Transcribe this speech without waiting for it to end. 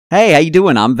Hey, how you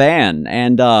doing? I'm Van,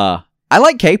 and I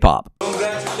like K-pop.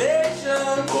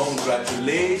 Congratulations!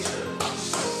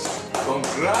 Congratulations!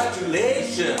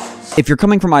 Congratulations! If you're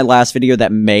coming from my last video,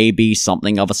 that may be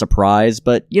something of a surprise,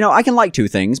 but, you know, I can like two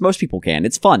things. Most people can.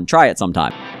 It's fun. Try it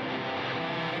sometime.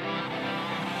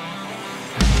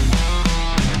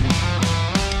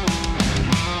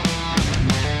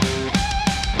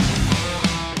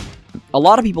 A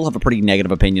lot of people have a pretty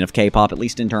negative opinion of K-pop, at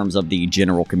least in terms of the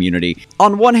general community.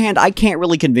 On one hand, I can't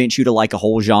really convince you to like a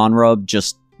whole genre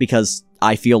just because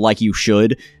I feel like you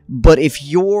should, but if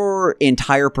your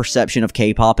entire perception of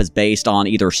K-pop is based on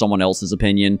either someone else's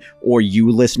opinion or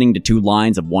you listening to two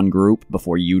lines of one group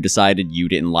before you decided you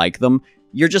didn't like them,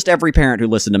 you're just every parent who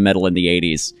listened to metal in the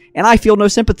 80s, and I feel no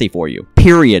sympathy for you.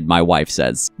 Period, my wife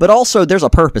says. But also, there's a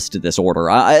purpose to this order.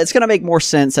 It's gonna make more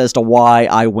sense as to why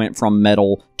I went from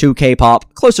metal to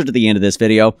K-pop closer to the end of this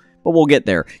video, but we'll get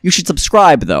there. You should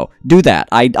subscribe, though. Do that.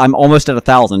 I'm almost at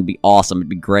 1,000. It'd be awesome. It'd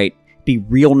be great. Be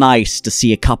real nice to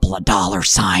see a couple of dollar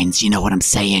signs, you know what I'm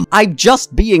saying? I'm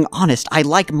just being honest, I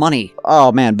like money.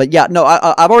 Oh man, but yeah, no,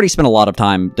 I've already spent a lot of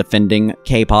time defending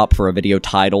K-pop for a video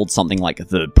titled something like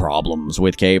The Problems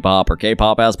with K-pop, or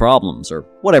K-pop Has Problems, or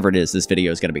whatever it is this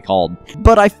video is going to be called.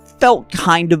 But I felt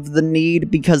kind of the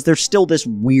need because there's still this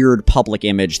weird public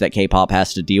image that K-pop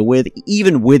has to deal with,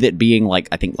 even with it being like,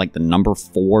 I think like the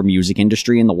 #4 music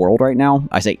industry in the world right now.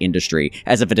 I say industry,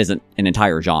 as if it isn't an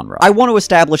entire genre. I want to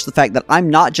establish the fact that I'm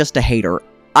not just a hater,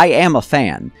 I am a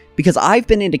fan, because I've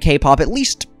been into K-pop at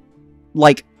least,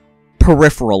 like,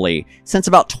 peripherally, since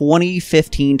about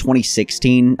 2015,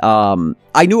 2016.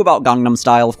 I knew about Gangnam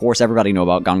Style, of course, everybody knew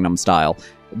about Gangnam Style,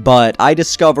 but I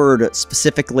discovered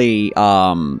specifically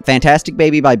Fantastic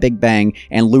Baby by BigBang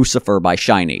and Lucifer by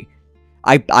Shinee.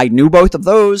 I knew both of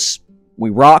those, we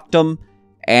rocked them,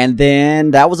 and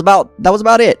then that was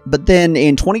about it. But then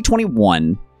in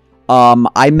 2021,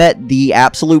 I met the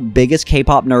absolute biggest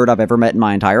K-pop nerd I've ever met in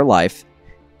my entire life,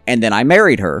 and then I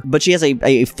married her. But she has a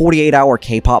 48-hour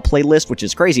K-pop playlist, which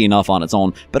is crazy enough on its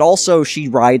own, but also she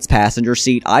rides passenger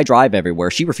seat, I drive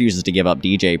everywhere, she refuses to give up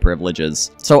DJ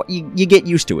privileges. So you get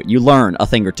used to it, you learn a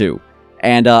thing or two.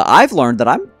 And I've learned that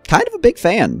I'm kind of a big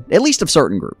fan, at least of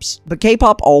certain groups. But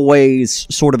K-pop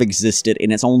always sort of existed in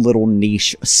its own little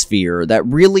niche sphere that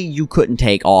really you couldn't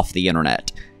take off the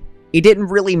internet. It didn't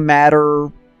really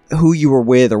matter who you were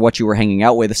with or what you were hanging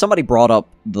out with. If somebody brought up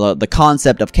the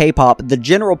concept of K-pop, the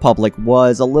general public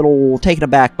was a little taken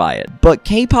aback by it. But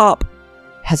K-pop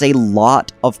has a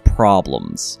lot of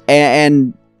problems,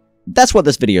 and that's what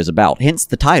this video is about, hence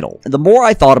the title. The more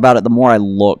I thought about it, the more I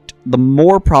looked, the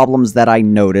more problems that I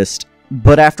noticed,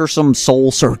 but after some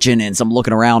soul searching and some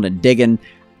looking around and digging,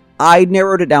 I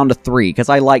narrowed it down to 3, because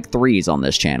I like 3s on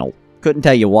this channel. Couldn't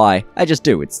tell you why, I just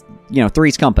do. It's, you know,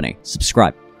 3's company.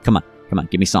 Subscribe. Come on. Come on,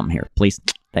 give me something here, please.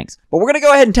 Thanks. But we're gonna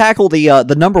go ahead and tackle the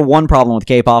 #1 problem with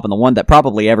K-pop, and the one that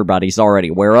probably everybody's already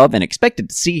aware of and expected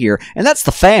to see here, and that's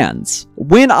the fans.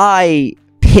 When I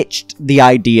pitched the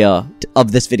idea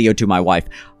of this video to my wife,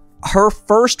 her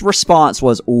first response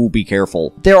was, "Ooh, be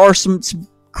careful. There are some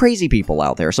crazy people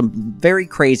out there, some very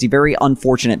crazy, very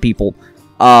unfortunate people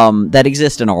that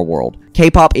exist in our world.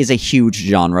 K-pop is a huge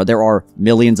genre. There are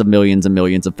millions and millions and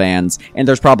millions of fans, and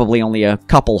there's probably only a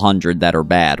couple hundred that are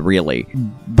bad, really.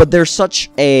 But there's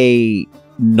such a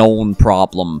known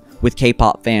problem with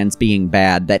K-pop fans being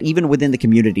bad that even within the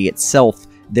community itself,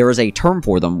 there is a term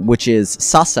for them, which is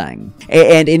sasang.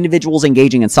 And individuals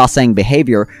engaging in sasang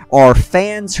behavior are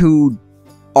fans who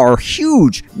are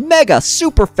huge, mega,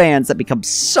 super fans that become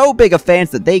so big of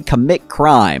fans that they commit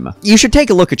crime. You should take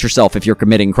a look at yourself if you're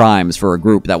committing crimes for a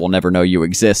group that will never know you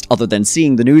exist, other than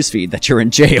seeing the newsfeed that you're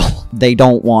in jail. They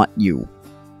don't want you.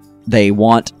 They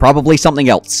want probably something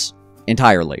else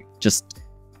entirely. Just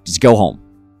go home.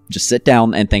 Just sit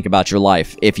down and think about your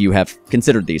life if you have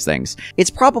considered these things. It's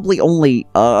probably only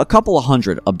a couple of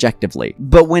hundred objectively,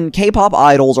 but when K-pop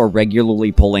idols are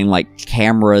regularly pulling like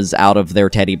cameras out of their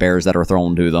teddy bears that are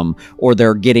thrown to them, or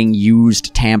they're getting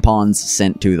used tampons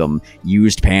sent to them,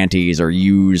 used panties, or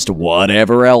used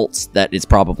whatever else that is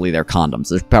probably their condoms.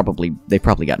 They've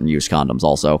probably gotten used condoms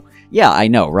also. Yeah, I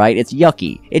know, right? It's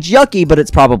yucky. It's yucky, but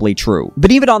it's probably true. But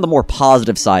even on the more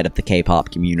positive side of the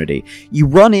K-pop community, you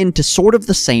run into sort of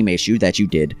the same issue that you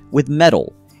did with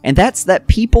metal. And that's that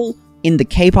people in the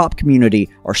K-pop community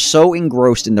are so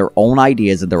engrossed in their own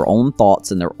ideas and their own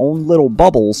thoughts and their own little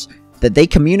bubbles that they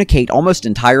communicate almost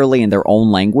entirely in their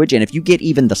own language, and if you get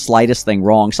even the slightest thing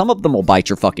wrong, some of them will bite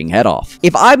your fucking head off.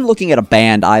 If I'm looking at a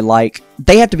band I like,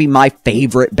 they have to be my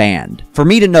favorite band. For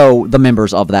me to know the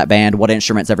members of that band, what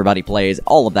instruments everybody plays,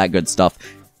 all of that good stuff.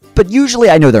 But usually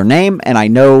I know their name, and I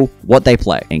know what they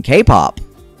play. In K-pop,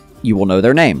 You will know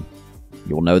their name.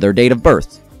 You will know their date of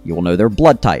birth. You will know their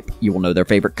blood type. You will know their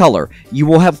favorite color. You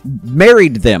will have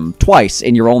married them twice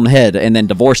in your own head and then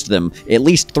divorced them at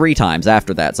least 3 times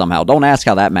after that somehow. Don't ask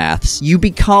how that maths. You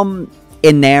become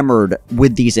enamored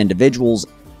with these individuals,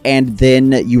 and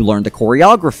then you learn the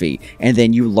choreography, and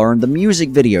then you learn the music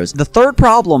videos. The third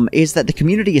problem is that the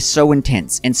community is so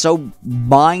intense and so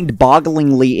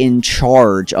mind-bogglingly in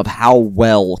charge of how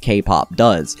well K-pop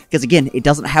does. Because again, it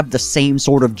doesn't have the same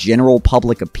sort of general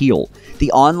public appeal.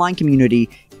 The online community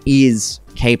is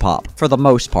K-pop, for the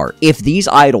most part. If these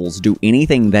idols do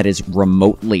anything that is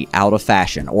remotely out of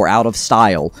fashion, or out of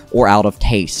style, or out of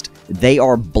taste, they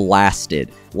are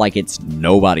blasted like it's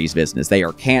nobody's business. They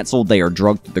are canceled, they are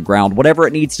drugged to the ground, whatever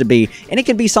it needs to be. And it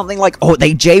can be something like, oh,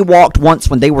 they jaywalked once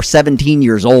when they were 17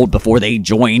 years old before they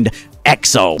joined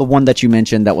EXO. The one that you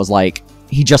mentioned that was like,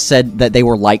 he just said that they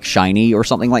were like Shinee or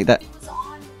something like that. He was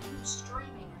on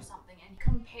streaming or something and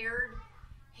compared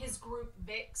his group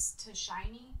VIX to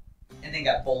Shinee. And then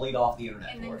got bullied off the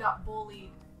internet. And then got bullied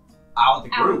out of the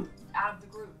group. Out of the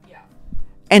group, yeah.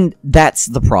 And that's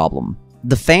the problem.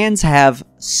 The fans have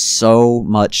so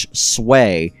much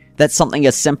sway that something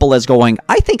as simple as going,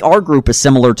 I think our group is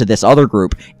similar to this other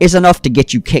group, is enough to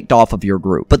get you kicked off of your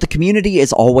group. But the community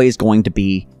is always going to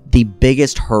be the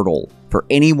biggest hurdle for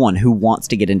anyone who wants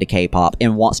to get into K-pop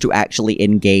and wants to actually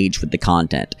engage with the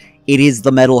content. It is the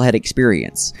metalhead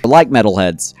experience. Like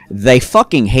metalheads, they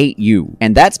fucking hate you.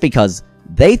 And that's because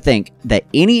they think that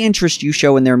any interest you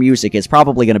show in their music is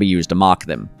probably going to be used to mock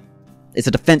them. It's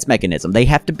a defense mechanism. They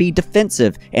have to be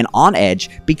defensive and on edge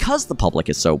because the public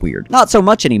is so weird. Not so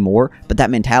much anymore, but that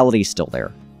mentality is still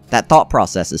there. That thought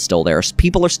process is still there.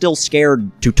 People are still scared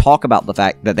to talk about the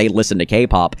fact that they listen to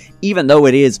K-pop, even though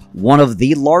it is one of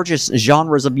the largest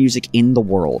genres of music in the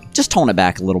world. Just tone it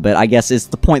back a little bit, I guess, is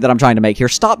the point that I'm trying to make here.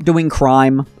 Stop doing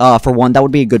crime, for one. That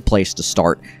would be a good place to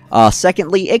start.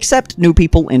 Secondly, accept new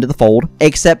people into the fold.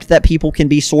 Accept that people can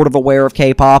be sort of aware of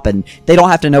K-pop, and they don't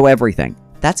have to know everything.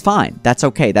 That's fine. That's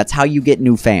okay. That's how you get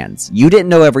new fans. You didn't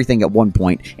know everything at one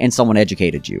point, and someone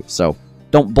educated you. So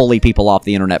don't bully people off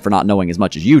the internet for not knowing as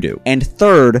much as you do. And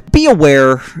third, be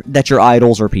aware that your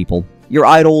idols are people. Your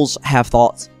idols have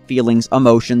thoughts, feelings,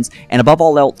 emotions, and above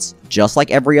all else, just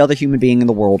like every other human being in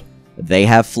the world, they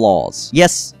have flaws.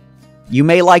 Yes, you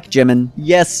may like Jimin.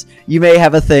 Yes, you may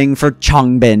have a thing for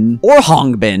Changbin or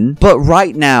Hongbin. But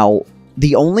right now,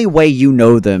 the only way you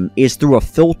know them is through a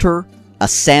filter, a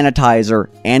sanitizer,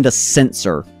 and a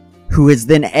censor, who has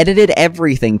then edited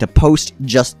everything to post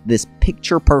just this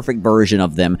picture-perfect version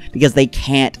of them because they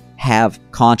can't have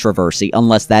controversy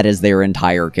unless that is their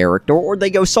entire character or they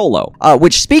go solo.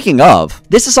 Which, speaking of,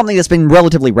 this is something that's been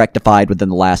relatively rectified within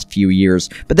the last few years,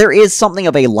 but there is something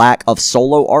of a lack of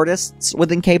solo artists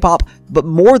within K-pop, but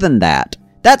more than that,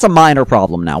 that's a minor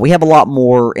problem now. We have a lot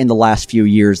more in the last few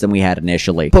years than we had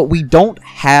initially. But we don't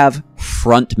have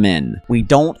frontmen. We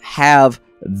don't have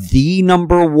the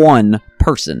 #1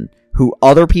 person who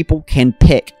other people can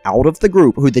pick out of the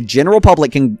group, who the general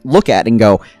public can look at and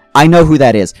go, I know who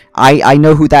that is. I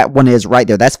know who that one is right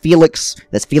there. That's Felix.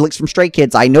 That's Felix from Stray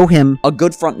Kids. I know him. A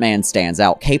good frontman stands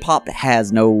out. K-pop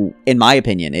has no, in my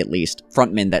opinion at least,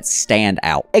 frontmen that stand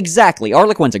out. Exactly.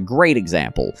 Arlequin's a great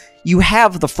example. You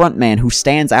have the frontman who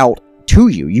stands out to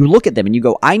you. You look at them and you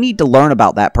go, I need to learn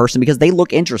about that person because they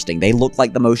look interesting. They look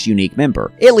like the most unique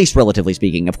member. At least relatively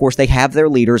speaking. Of course, they have their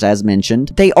leaders, as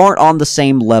mentioned. They aren't on the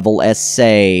same level as,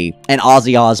 say, an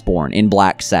Ozzy Osbourne in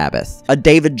Black Sabbath, a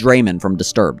David Draymond from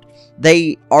Disturbed.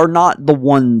 They are not the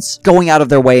ones going out of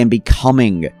their way and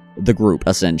becoming the group,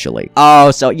 essentially.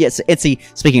 Oh, so yes,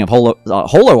 speaking of holo artists.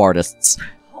 Holo artists?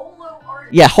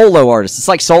 Yeah, holo artists. It's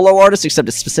like solo artists, except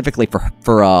it's specifically for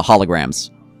holograms.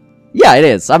 Yeah, it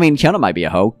is. I mean, Hyuna might be a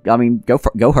hoe. I mean, go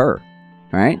her.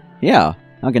 Alright? Yeah.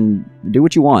 I can do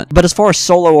what you want. But as far as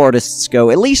solo artists go,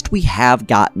 at least we have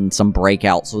gotten some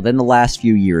breakouts within the last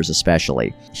few years,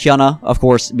 especially. Hyuna, of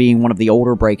course, being one of the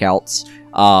older breakouts,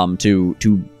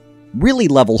 to really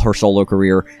level her solo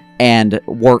career and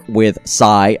work with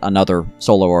Psy, another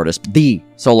solo artist, the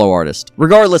solo artist.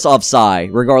 Regardless of Psy,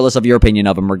 regardless of your opinion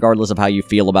of him, regardless of how you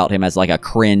feel about him as like a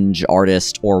cringe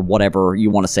artist or whatever you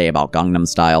want to say about Gangnam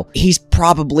Style, he's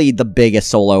probably the biggest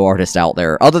solo artist out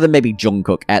there, other than maybe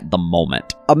Jungkook at the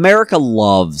moment. America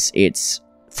loves its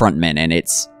frontmen and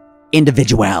its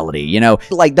individuality, you know?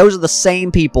 Like, those are the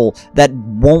same people that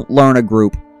won't learn a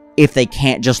group if they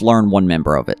can't just learn one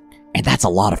member of it. And that's a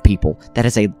lot of people. That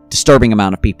is a disturbing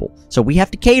amount of people. So we have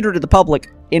to cater to the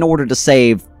public in order to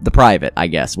save the private, I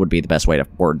guess, would be the best way to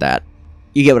word that.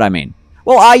 You get what I mean?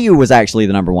 Well, IU was actually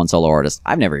the #1 solo artist.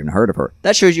 I've never even heard of her.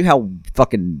 That shows you how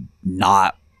fucking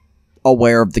not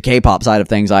aware of the K-pop side of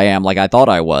things I am, like I thought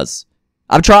I was.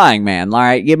 I'm trying, man. All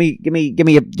right, give me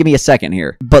a second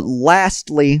here. But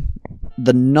lastly,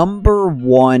 the number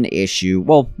 1 issue.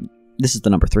 Well, this is the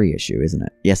number 3 issue, isn't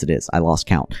it? Yes, it is. I lost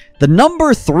count. The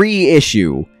number 3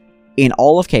 issue in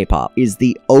all of K-pop is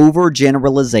the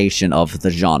overgeneralization of the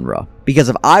genre. Because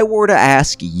if I were to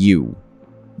ask you,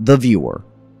 the viewer,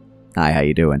 hi, how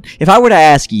you doing? If I were to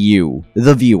ask you,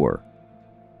 the viewer,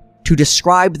 to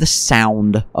describe the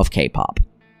sound of K-pop,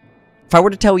 if I were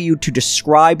to tell you to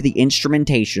describe the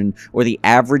instrumentation or the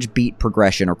average beat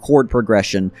progression or chord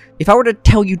progression, if I were to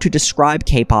tell you to describe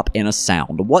K-pop in a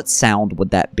sound, what sound would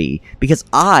that be? Because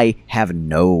I have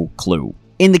no clue.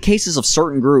 In the cases of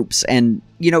certain groups, and,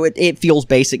 you know, it feels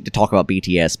basic to talk about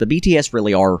BTS, but BTS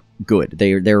really are good.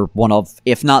 They're one of,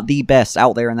 if not the best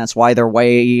out there, and that's why they're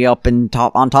way up and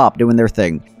on top doing their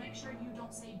thing. Make sure you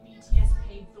don't say BTS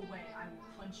paved the way. I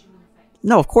will punch you in the face.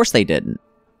 No, of course they didn't.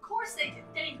 Of course they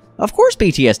did. Of course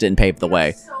BTS didn't pave the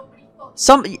way. So many folks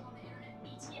Some... on the internet,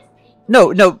 BTS paved the No,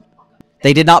 way. no.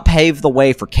 They did not pave the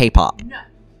way for K-pop. No.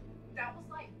 That was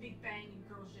like BigBang and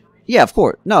Girls' Generation. Yeah, of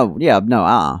course. No, yeah,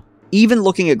 no, Even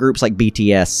looking at groups like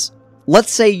BTS,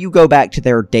 let's say you go back to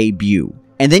their debut,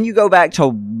 and then you go back to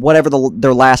whatever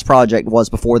their last project was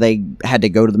before they had to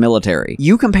go to the military.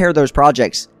 You compare those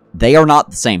projects, they are not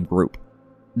the same group.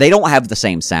 They don't have the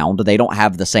same sound, they don't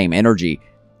have the same energy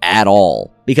at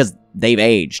all, because they've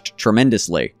aged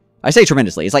tremendously. I say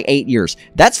tremendously, it's like 8 years.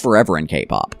 That's forever in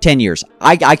K-pop. 10 years.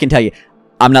 I can tell you,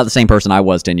 I'm not the same person I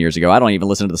was 10 years ago. I don't even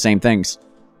listen to the same things.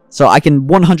 So I can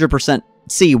 100%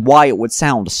 see why it would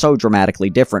sound so dramatically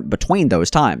different between those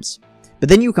times. But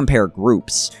then you compare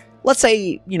groups. Let's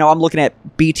say, you know, I'm looking at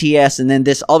BTS and then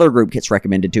this other group gets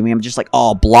recommended to me. I'm just like,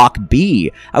 oh, Block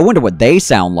B. I wonder what they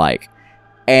sound like.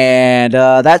 And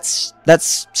that's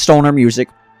stoner music.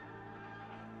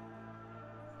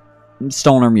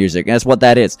 Stoner music. That's what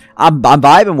that is. I'm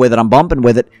vibing with it. I'm bumping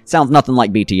with it. Sounds nothing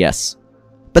like BTS.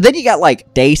 But then you got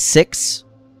like Day 6.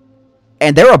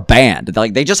 And they're a band.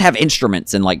 Like, they just have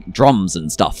instruments and, like, drums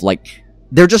and stuff. Like,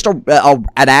 they're just an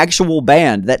actual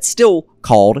band that's still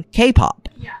called K-pop.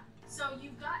 Yeah. So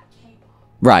you've got K-pop.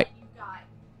 Right. And you've got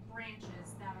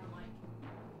branches that are like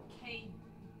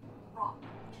K-rock,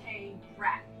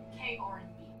 K-rap,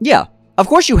 K-R&B. Yeah. Of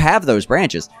course you have those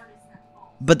branches. Artists that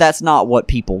fall. But that's not what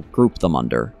people group them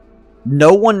under.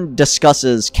 No one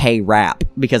discusses K-rap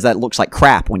because that looks like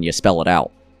crap when you spell it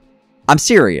out. I'm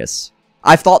serious.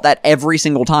 I've thought that every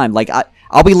single time. Like,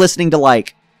 I'll be listening to,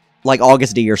 like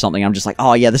August D or something. I'm just like,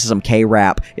 oh, yeah, this is some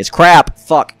K-rap. It's crap.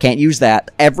 Fuck, can't use that.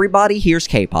 Everybody hears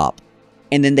K-pop.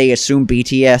 And then they assume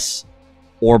BTS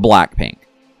or Blackpink.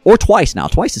 Or Twice now.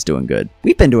 Twice is doing good.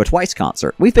 We've been to a Twice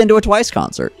concert. We have been to a Twice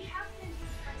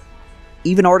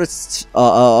Even artists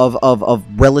of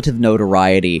relative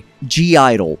notoriety.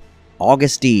 G.o.d,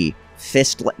 August D,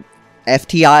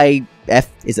 FTI...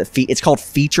 It's called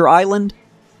Feature Island?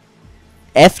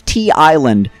 FT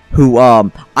Island, who,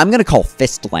 I'm gonna call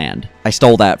Fistland. I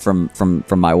stole that from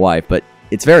my wife, but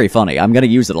it's very funny. I'm gonna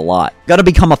use it a lot. Gotta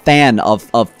become a fan of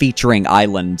featuring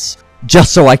islands,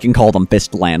 just so I can call them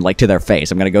Fistland, like, to their face.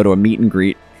 I'm gonna go to a meet and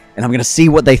greet, and I'm gonna see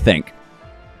what they think.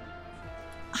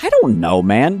 I don't know,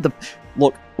 man.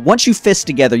 Look, once you fist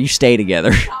together, you stay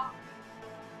together.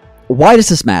 Why does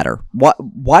this matter?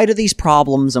 Why do these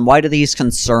problems and why do these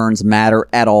concerns matter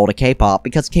at all to K-pop?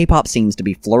 Because K-pop seems to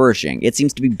be flourishing. It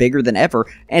seems to be bigger than ever,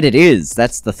 and it is.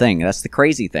 That's the thing. That's the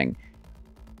crazy thing.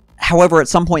 However, at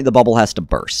some point, the bubble has to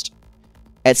burst.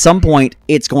 At some point,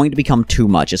 it's going to become too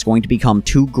much. It's going to become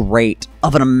too great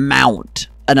of an amount,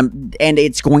 and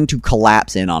it's going to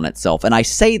collapse in on itself. And I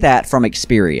say that from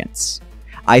experience.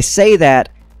 I say that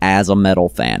as a metal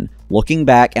fan. Looking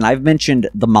back, and I've mentioned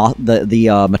the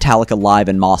Metallica Live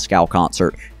in Moscow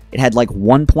concert. It had like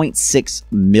 1.6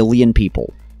 million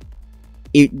people.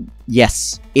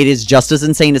 Yes, it is just as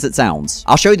insane as it sounds.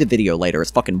 I'll show you the video later.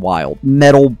 It's fucking wild.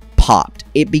 Metal popped.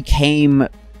 It became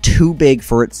too big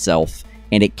for itself,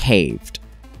 and it caved.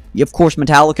 Of course,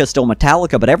 Metallica is still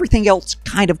Metallica, but everything else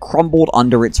kind of crumbled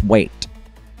under its weight.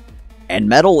 And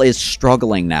metal is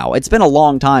struggling now. It's been a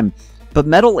long time, but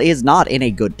metal is not in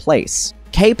a good place.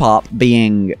 K-pop,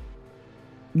 being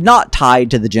not tied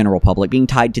to the general public, being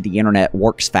tied to the internet,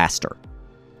 works faster.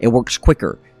 It works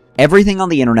quicker. Everything on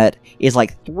the internet is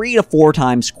like 3 to 4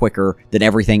 times quicker than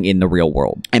everything in the real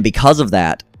world. And because of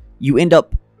that, you end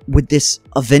up with this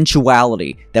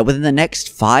eventuality that within the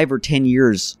next 5 or 10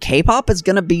 years, K-pop is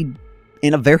going to be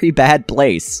in a very bad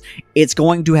place. It's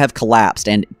going to have collapsed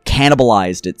and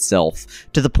cannibalized itself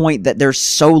to the point that there's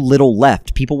so little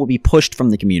left. People will be pushed from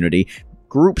the community.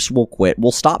 Groups will quit.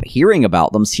 We'll stop hearing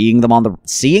about them, seeing them on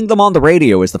the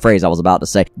radio is the phrase I was about to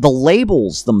say. The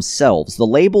labels themselves, the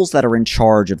labels that are in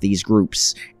charge of these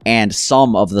groups and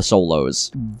some of the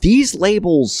solos, these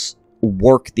labels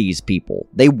work these people.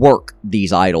 They work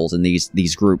these idols and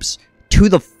these groups to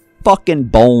the fucking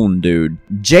bone, dude.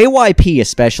 JYP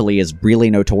especially is really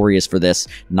notorious for this,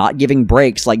 not giving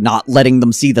breaks, like not letting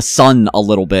them see the sun a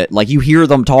little bit. Like you hear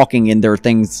them talking in their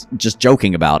things, just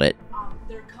joking about it.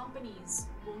 Their companies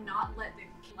will not let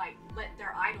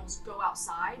their idols go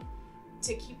outside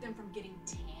to keep them from getting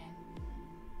tan.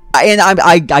 And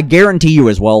I guarantee you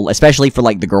as well, especially for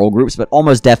like the girl groups, but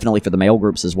almost definitely for the male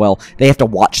groups as well, they have to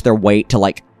watch their weight to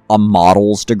like a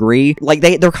model's degree. Like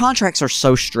their contracts are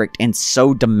so strict and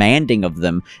so demanding of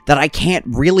them that I can't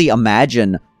really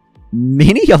imagine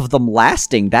many of them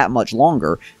lasting that much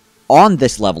longer on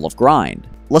this level of grind.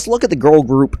 Let's look at the girl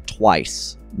group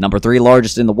Twice, number 3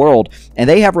 largest in the world, and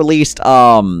they have released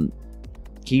can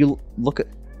you look at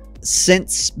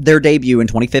since their debut in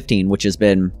 2015, which has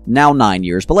been now 9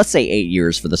 years, but let's say 8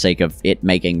 years for the sake of it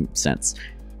making sense.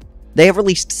 They have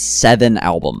released 7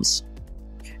 albums.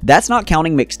 That's not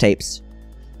counting mixtapes.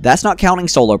 That's not counting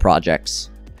solo projects.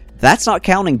 That's not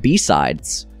counting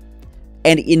B-sides.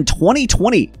 And in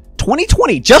 2020,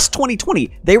 just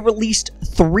 2020, they released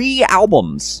 3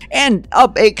 albums. And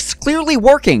it's clearly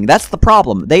working. That's the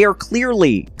problem. They are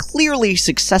clearly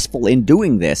successful in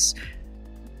doing this.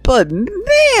 But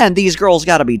man, these girls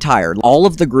gotta be tired. All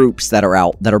of the groups that are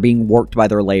out, that are being worked by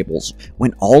their labels,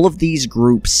 when all of these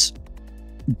groups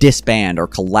disband or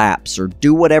collapse or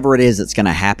do whatever it is that's going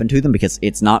to happen to them, because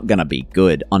it's not going to be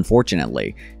good,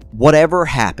 unfortunately. Whatever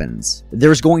happens,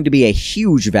 there's going to be a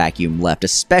huge vacuum left,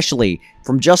 especially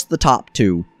from just the top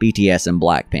 2, BTS and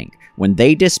Blackpink. When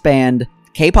they disband,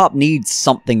 K-pop needs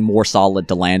something more solid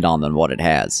to land on than what it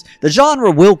has. The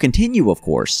genre will continue, of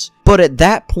course, but at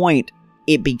that point,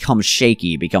 it becomes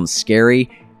shaky, becomes scary,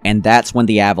 and that's when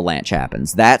the avalanche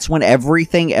happens. That's when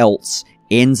everything else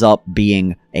ends up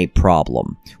being a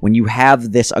problem. When you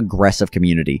have this aggressive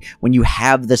community, when you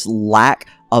have this lack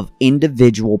of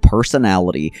individual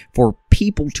personality for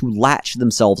people to latch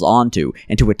themselves onto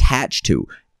and to attach to,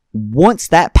 once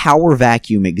that power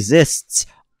vacuum exists,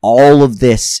 all of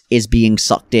this is being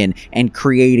sucked in and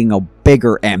creating a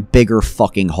bigger and bigger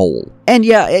fucking hole. And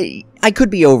yeah, I could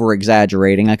be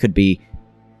over-exaggerating, I could be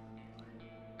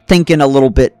thinking a little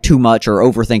bit too much or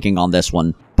overthinking on this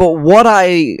one. But what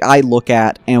I look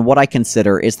at and what I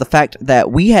consider is the fact that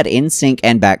we had NSYNC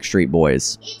and Backstreet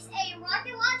Boys. It's a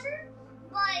rocket launcher,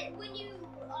 but when you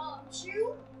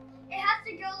shoot, it has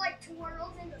to go like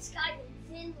twirls in the sky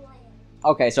and then land.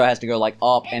 Okay, so it has to go like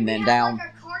up and then down.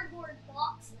 Like a cardboard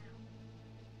box now.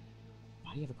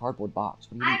 Why do you have a cardboard box?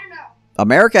 What do you I mean? don't know.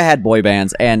 America had boy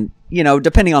bands, and, you know,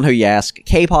 depending on who you ask,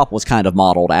 K-pop was kind of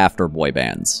modeled after boy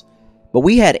bands. But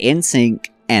we had NSYNC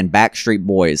and Backstreet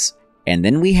Boys, and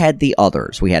then we had the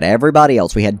others. We had everybody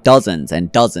else. We had dozens and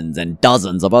dozens and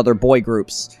dozens of other boy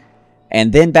groups.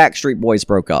 And then Backstreet Boys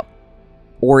broke up.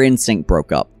 Or NSYNC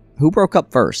broke up. Who broke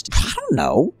up first? I don't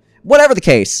know. Whatever the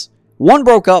case, one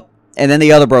broke up, and then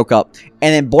the other broke up.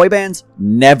 And then boy bands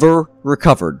never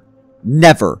recovered.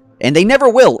 Never. And they never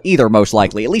will either, most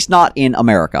likely. At least not in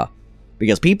America.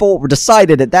 Because people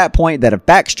decided at that point that if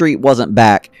Backstreet wasn't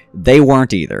back, they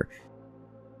weren't either.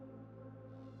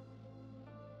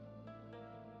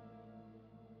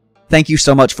 Thank you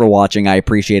so much for watching. I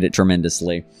appreciate it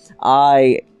tremendously.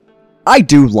 I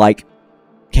do like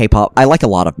K-pop. I like a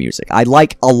lot of music. I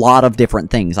like a lot of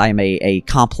different things. I am a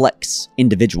complex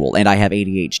individual, and I have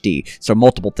ADHD, so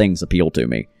multiple things appeal to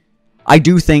me. I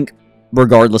do think,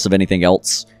 regardless of anything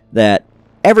else, that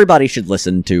everybody should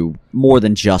listen to more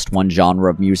than just one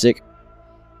genre of music.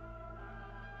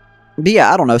 But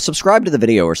yeah, I don't know, subscribe to the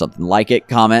video or something, like it,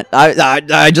 comment.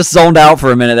 I just zoned out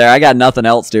for a minute there. I got nothing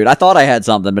else, dude. I thought I had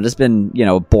something, but it's been, you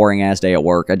know, a boring-ass day at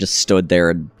work. I just stood there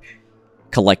and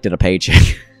collected a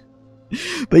paycheck.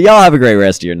 But y'all have a great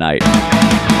rest of your night.